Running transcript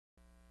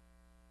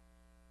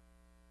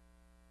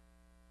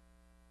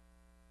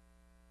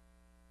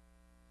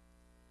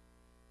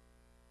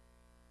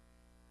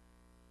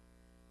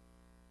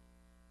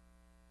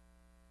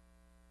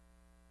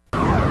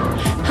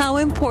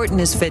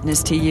important is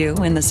fitness to you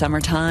in the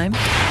summertime?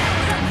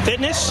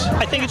 Fitness,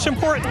 I think it's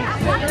important.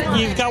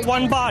 You've got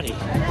one body.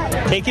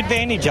 Take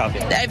advantage of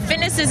it.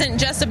 Fitness isn't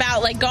just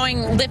about like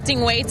going,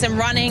 lifting weights and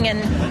running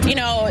and, you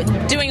know,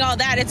 doing all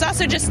that. It's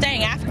also just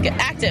staying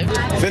active.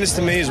 Fitness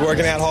to me is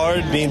working out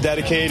hard, being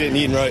dedicated, and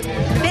eating right.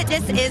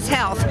 Fitness is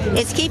health.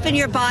 It's keeping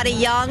your body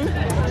young.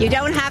 You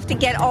don't have to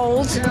get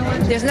old.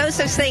 There's no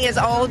such thing as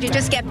old. You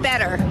just get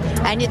better.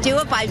 And you do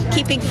it by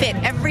keeping fit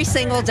every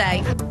single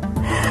day.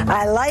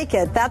 I like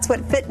it. That's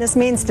what fitness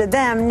means to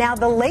them. Now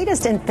the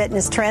latest in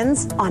fitness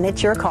trends on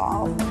It's Your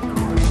Call.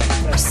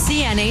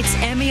 CN8's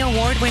Emmy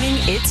Award-winning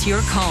It's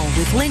Your Call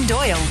with Lynn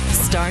Doyle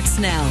starts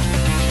now.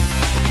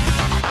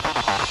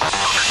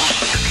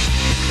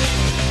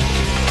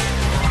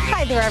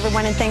 Hi there,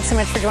 everyone, and thanks so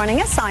much for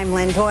joining us. I'm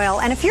Lynn Doyle,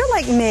 and if you're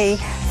like me,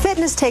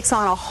 fitness takes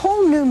on a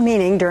whole new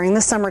meaning during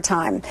the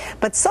summertime.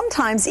 But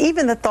sometimes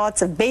even the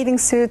thoughts of bathing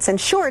suits and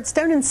shorts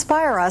don't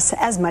inspire us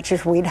as much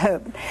as we'd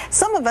hope.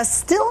 Some of us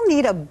still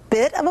need a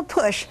bit of a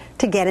push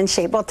to get in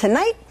shape. Well,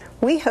 tonight,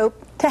 we hope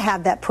to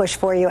have that push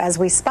for you as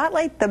we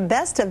spotlight the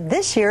best of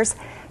this year's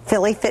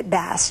Philly Fit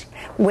Bash,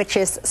 which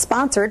is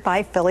sponsored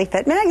by Philly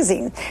Fit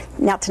Magazine.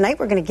 Now tonight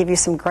we're going to give you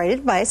some great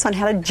advice on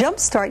how to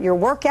jumpstart your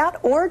workout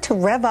or to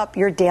rev up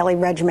your daily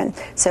regimen.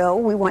 So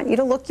we want you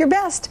to look your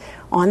best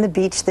on the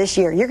beach this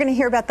year. You're going to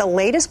hear about the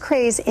latest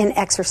craze in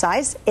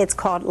exercise. It's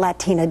called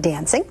Latina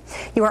dancing.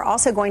 You are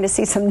also going to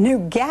see some new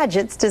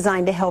gadgets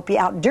designed to help you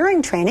out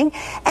during training,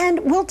 and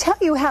we'll tell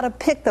you how to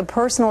pick the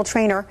personal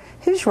trainer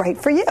who's right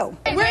for you.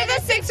 We're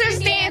the Sixers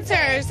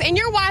dancers, and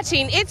you're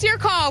watching It's Your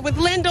Call with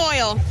Lynn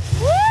Doyle.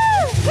 Woo!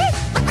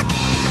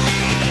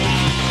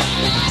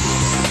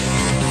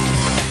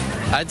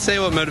 I'd say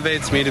what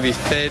motivates me to be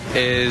fit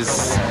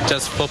is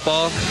just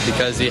football,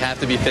 because you have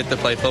to be fit to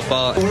play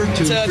football.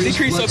 To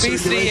decrease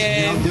obesity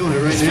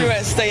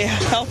and stay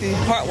healthy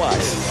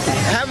heart-wise.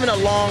 Having a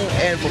long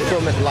and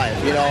fulfillment life,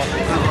 you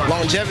know,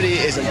 longevity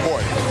is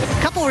important.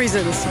 Couple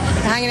reasons.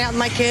 Hanging out with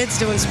my kids,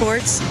 doing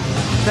sports.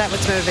 That's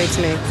what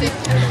motivates me.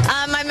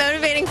 My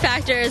motivating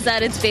factor is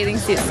that it's bathing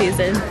suit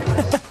season.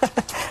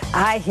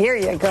 I hear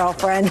you,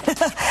 girlfriend.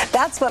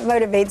 That's what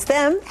motivates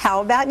them.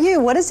 How about you?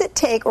 What does it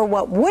take, or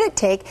what would it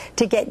take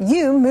to get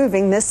you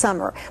moving this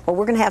summer? Well,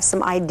 we're going to have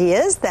some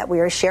ideas that we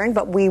are sharing,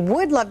 but we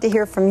would love to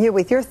hear from you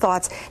with your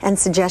thoughts and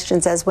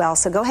suggestions as well.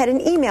 So go ahead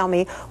and email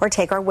me or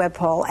take our web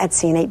poll at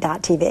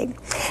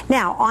cn8.tv.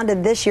 Now, on to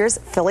this year's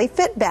Philly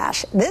Fit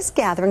Bash. This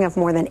gathering of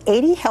more than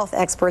 80 health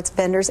experts,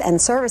 vendors, and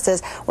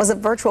services was a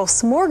virtual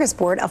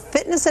smorgasbord of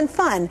fitness and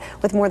fun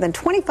with more than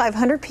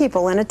 2,500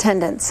 people in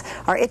attendance.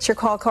 Our It's Your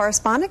Call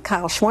correspondent,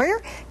 Kyle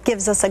Schmoyer,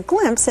 gives us a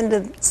glimpse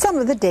into some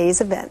of the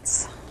day's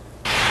events.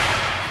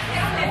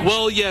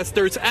 Well, yes,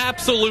 there's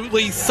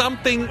absolutely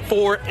something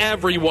for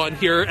everyone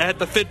here at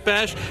the Fit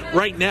Bash.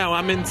 Right now,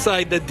 I'm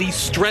inside the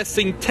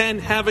de-stressing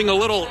tent having a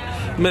little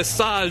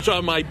massage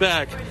on my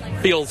back.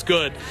 Feels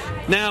good.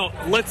 Now,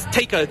 let's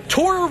take a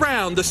tour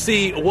around to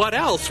see what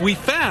else we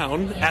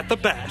found at the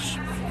Bash.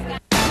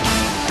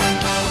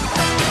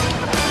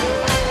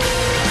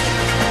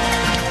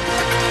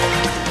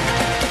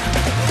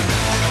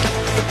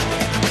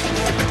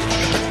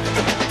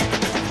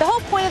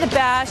 The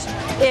Bash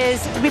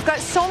is we've got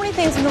so many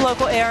things in the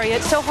local area.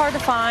 It's so hard to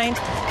find.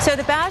 So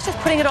the Bash is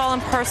putting it all in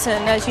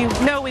person. As you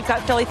know, we've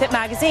got Philly Fit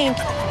Magazine.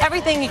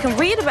 Everything, you can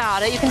read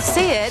about it, you can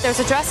see it,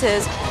 there's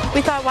addresses.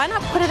 We thought, why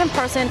not put it in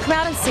person, come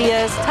out and see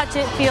us, touch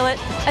it, feel it.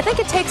 I think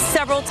it takes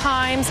several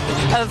times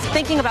of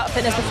thinking about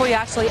fitness before you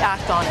actually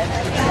act on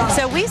it.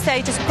 So we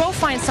say just go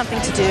find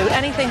something to do,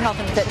 anything health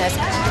and fitness.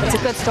 It's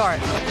a good start.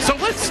 So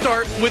let's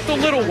start with the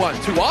little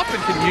ones who often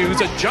can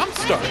use a jump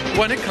start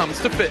when it comes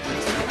to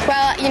fitness.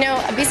 Well, you know,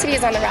 obesity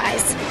is on the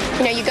rise.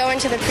 You know, you go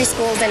into the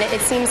preschools and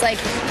it seems like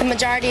the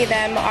majority of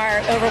them are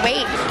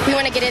overweight. We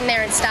want to get in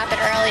there and stop it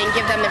early and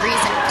give them the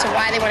reason to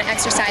why they want to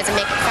exercise and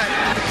make it fun.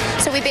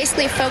 So we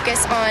basically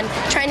focus on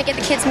trying to get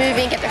the kids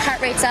moving, get their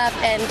heart rates up,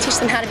 and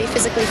teach them how to be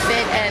physically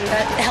fit and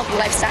healthy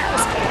lifestyles.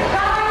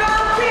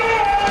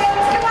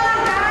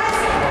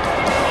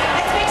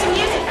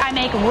 I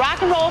make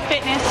rock and roll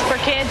fitness for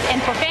kids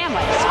and for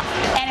families.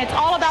 And it's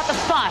all about the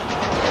fun.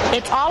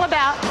 It's all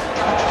about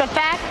the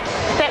fact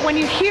that when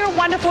you hear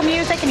wonderful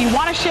music and you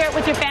want to share it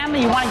with your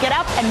family, you want to get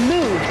up and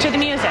move to the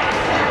music.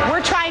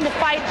 We're trying to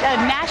fight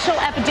a national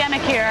epidemic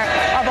here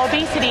of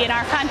obesity in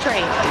our country.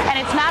 And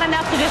it's not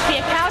enough to just be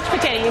a couch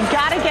potato. You've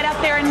got to get up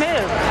there and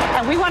move.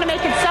 And we want to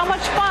make it so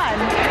much fun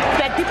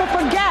that people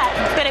forget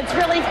that it's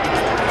really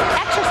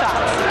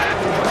exercise.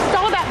 It's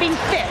all about being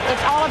fit.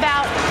 It's all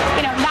about,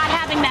 you know, not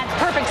having that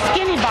perfect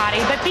skinny body,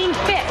 but being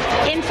fit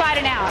inside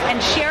and out and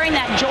sharing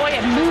that joy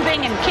of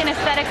moving and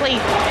kinesthetically,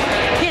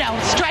 you know,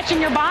 stretching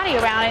your body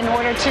around in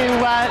order to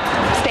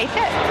stay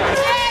fit.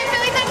 Yay,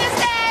 Philly Fitness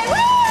Day!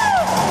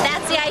 Woo!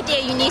 That's the idea.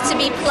 You need to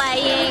be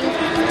playing,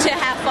 to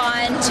have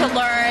fun, to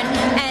learn,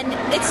 and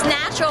it's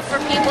natural for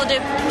people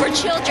to, for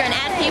children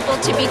and people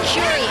to be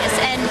curious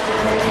and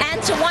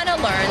to want to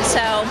learn.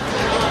 So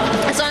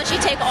as long as you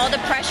take take all the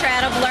pressure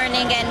out of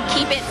learning and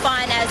keep it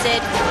fun as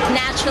it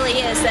naturally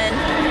is, then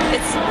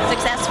it's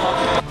successful.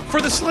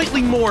 For the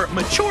slightly more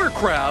mature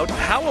crowd,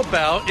 how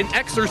about an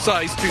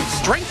exercise to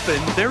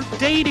strengthen their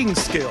dating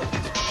skills?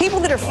 People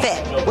that are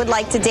fit would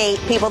like to date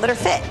people that are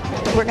fit.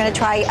 We're going to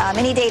try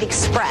Mini Date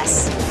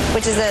Express,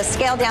 which is a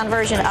scaled-down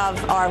version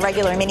of our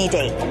regular mini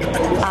date.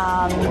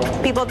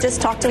 People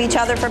just talk to each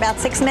other for about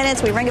 6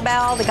 minutes. We ring a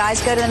bell. The guys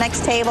go to the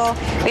next table.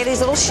 We have these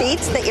little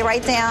sheets that you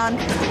write down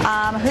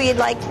who you'd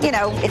like,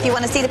 if you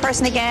want to see the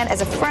person again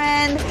as a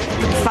friend,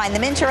 find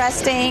them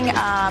interesting.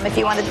 If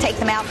you want to take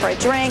them out for a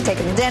drink, take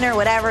them to dinner,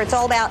 whatever. It's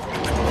all about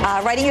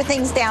writing your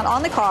things down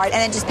on the card and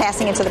then just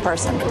passing it to the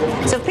person.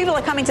 So if people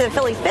are coming to the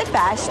Philly Fit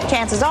Bash,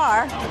 chances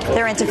are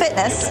they're into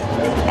fitness.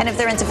 And if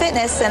they're into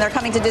fitness and they're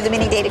coming to do the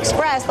Mini Date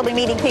Express, they'll be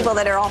meeting people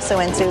that are also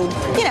into,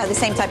 the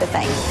same type of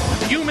thing.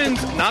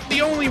 Humans, not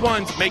the only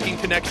ones making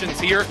connections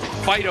here.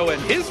 Fido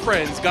and his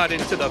friends got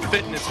into the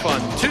fitness fun,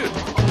 too.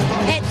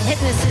 Pet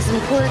fitness is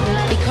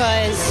important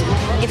because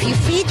if you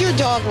feed your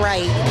dog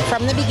right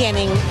from the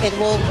beginning, it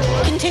will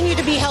continue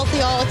to be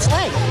healthy all its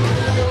life.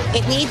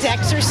 It needs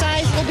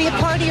exercise. It'll be a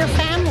part of your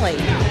family.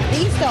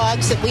 These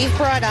dogs that we've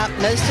brought up,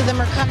 most of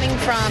them are coming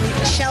from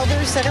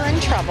shelters that are in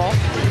trouble,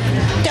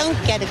 don't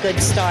get a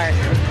good start.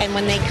 And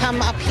when they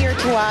come up here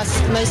to us,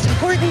 the most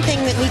important thing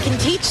that we can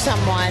teach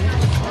someone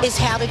is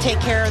how to take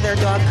care of their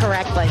dog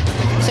correctly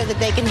so that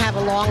they can have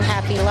a long,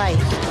 happy life.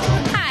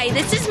 Hi,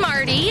 this is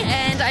Marty,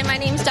 and my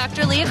name's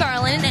Dr. Leah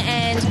Garland,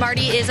 and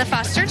Marty is a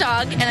foster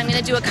dog, and I'm going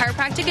to do a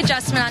chiropractic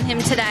adjustment on him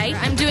today.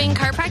 I'm doing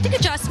chiropractic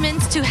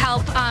adjustments to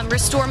help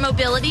restore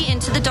mobility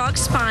into the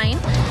dog's spine.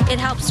 It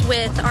helps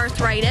with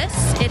arthritis.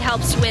 It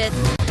helps with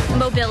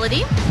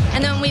mobility.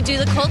 And then when we do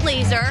the cold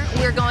laser,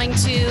 we're going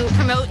to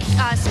promote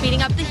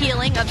speeding up the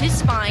healing of his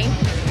spine.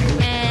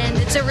 And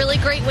it's a really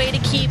great way to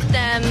keep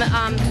them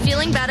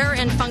feeling better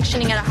and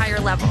functioning at a higher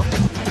level.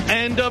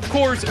 And of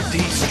course,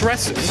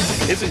 de-stressing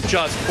isn't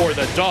just for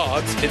the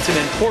dogs. It's an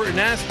important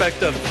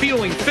aspect of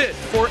feeling fit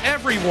for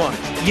everyone.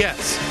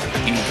 Yes,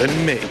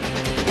 even me.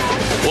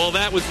 Well,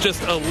 that was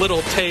just a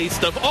little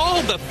taste of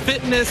all the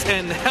fitness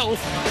and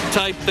health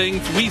type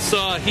things we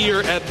saw here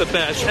at the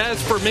Bash. As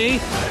for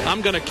me,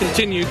 I'm going to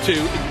continue to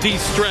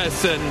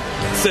de-stress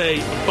and say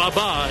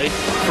bye-bye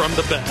from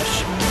the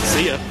Bash.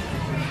 See ya.